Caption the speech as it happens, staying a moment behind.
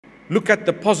Look at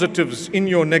the positives in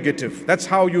your negative. That's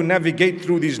how you navigate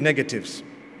through these negatives.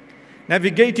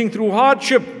 Navigating through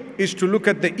hardship is to look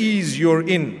at the ease you're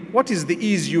in. What is the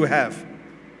ease you have?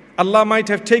 Allah might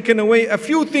have taken away a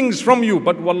few things from you,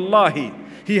 but wallahi,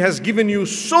 He has given you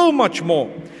so much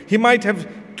more. He might have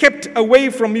kept away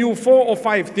from you 4 or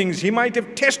 5 things. He might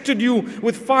have tested you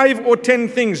with 5 or 10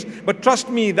 things. But trust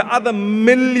me, the other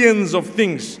millions of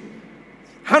things,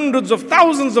 hundreds of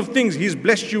thousands of things He's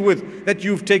blessed you with that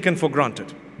you've taken for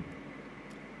granted.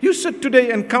 You sit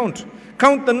today and count.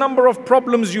 Count the number of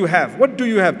problems you have. What do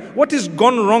you have? What has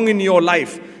gone wrong in your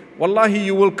life? Wallahi,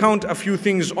 you will count a few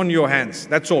things on your hands.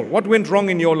 That's all. What went wrong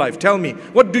in your life? Tell me.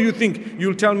 What do you think?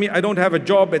 You'll tell me, I don't have a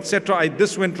job, etc.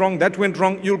 This went wrong, that went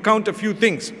wrong. You'll count a few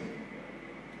things.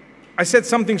 I said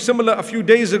something similar a few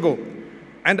days ago.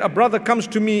 And a brother comes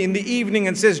to me in the evening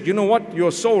and says, you know what?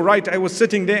 You're so right. I was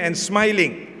sitting there and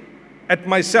smiling at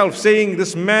myself, saying,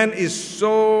 this man is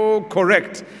so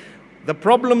correct. The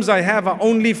problems I have are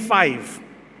only 5.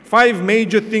 5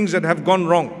 major things that have gone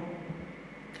wrong.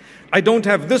 I don't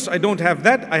have this, I don't have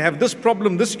that, I have this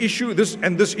problem, this issue, this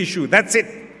and this issue. That's it.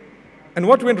 And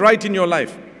what went right in your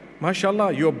life?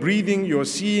 MashaAllah, you're breathing, you're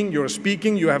seeing, you're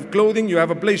speaking, you have clothing, you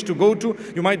have a place to go to.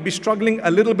 You might be struggling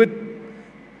a little bit.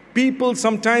 People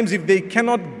sometimes, if they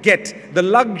cannot get the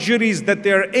luxuries that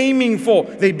they're aiming for,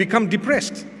 they become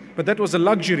depressed. But that was a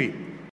luxury.